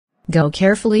Go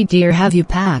carefully, dear. Have you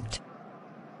packed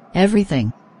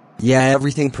everything? Yeah,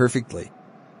 everything perfectly.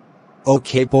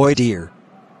 Okay, boy dear.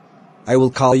 I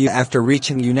will call you after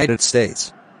reaching United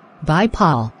States. Bye,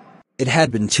 Paul. It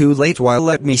had been too late while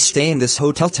let me stay in this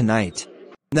hotel tonight.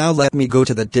 Now let me go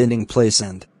to the dining place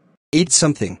and eat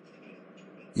something.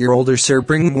 Your older sir,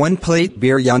 bring 1 plate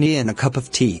biryani and a cup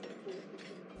of tea.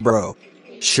 Bro.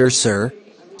 Sure, sir.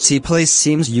 See, place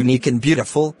seems unique and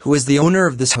beautiful. Who is the owner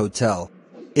of this hotel?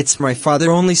 It's my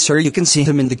father only, sir. You can see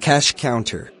him in the cash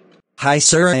counter. Hi,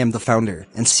 sir. I am the founder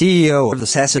and CEO of the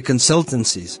Sasa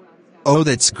Consultancies. Oh,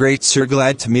 that's great, sir.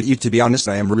 Glad to meet you. To be honest,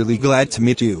 I am really glad to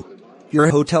meet you. Your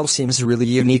hotel seems really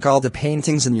unique. All the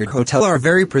paintings in your hotel are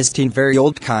very pristine, very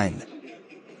old kind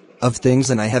of things,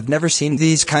 and I have never seen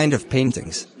these kind of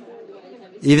paintings,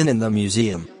 even in the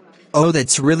museum. Oh,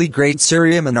 that's really great, sir.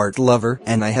 I am an art lover,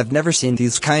 and I have never seen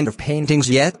these kind of paintings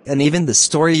yet, and even the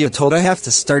story you told. I have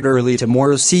to start early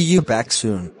tomorrow. See you back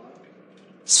soon,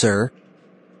 sir.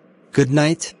 Good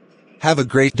night. Have a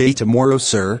great day tomorrow,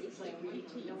 sir.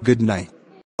 Good night.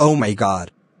 Oh my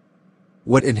god.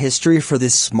 What in history for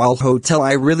this small hotel.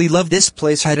 I really love this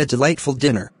place. Had a delightful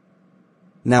dinner.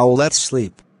 Now let's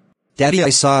sleep. Daddy, I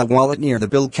saw a wallet near the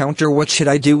bill counter. What should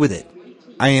I do with it?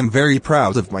 I am very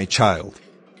proud of my child.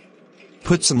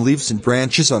 Put some leaves and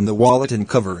branches on the wallet and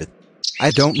cover it.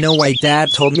 I don't know why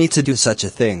Dad told me to do such a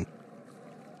thing,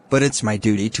 but it's my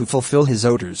duty to fulfill his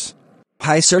orders.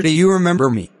 Hi, sir. Do you remember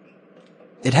me?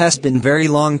 It has been very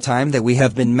long time that we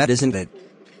have been met, isn't it?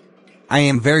 I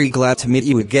am very glad to meet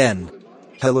you again.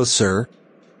 Hello, sir.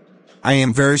 I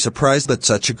am very surprised that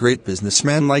such a great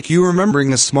businessman like you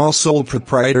remembering a small sole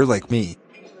proprietor like me.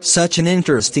 Such an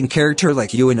interesting character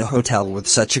like you in a hotel with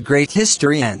such a great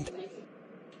history, and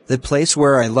the place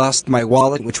where I lost my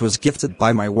wallet, which was gifted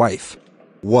by my wife.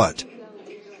 What?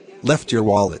 Left your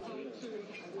wallet?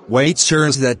 Wait, sir,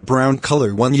 is that brown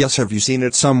color one? Yes, have you seen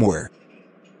it somewhere?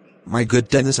 My good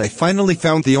Dennis, I finally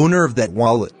found the owner of that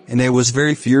wallet, and I was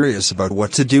very furious about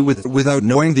what to do with it without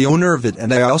knowing the owner of it,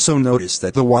 and I also noticed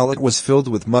that the wallet was filled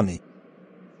with money.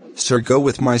 Sir, go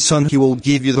with my son, he will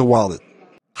give you the wallet.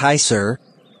 Hi, sir.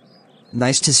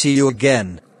 Nice to see you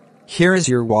again. Here is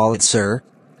your wallet, sir.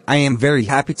 I am very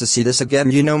happy to see this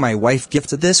again. You know, my wife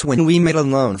gifted this when we met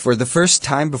alone for the first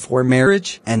time before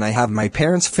marriage, and I have my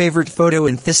parents' favorite photo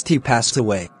in this. He passed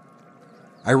away.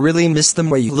 I really miss them.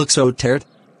 Why you look so tired?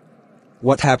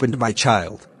 What happened, my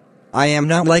child? I am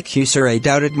not like you, sir. I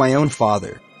doubted my own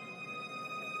father.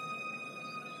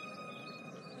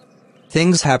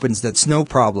 Things happens, that's no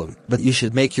problem, but you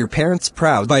should make your parents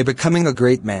proud by becoming a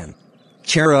great man.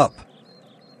 Cheer up.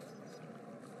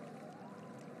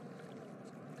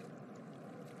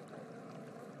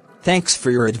 Thanks for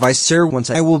your advice, sir.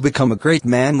 Once I will become a great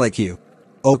man like you.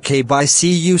 Okay, bye.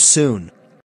 See you soon.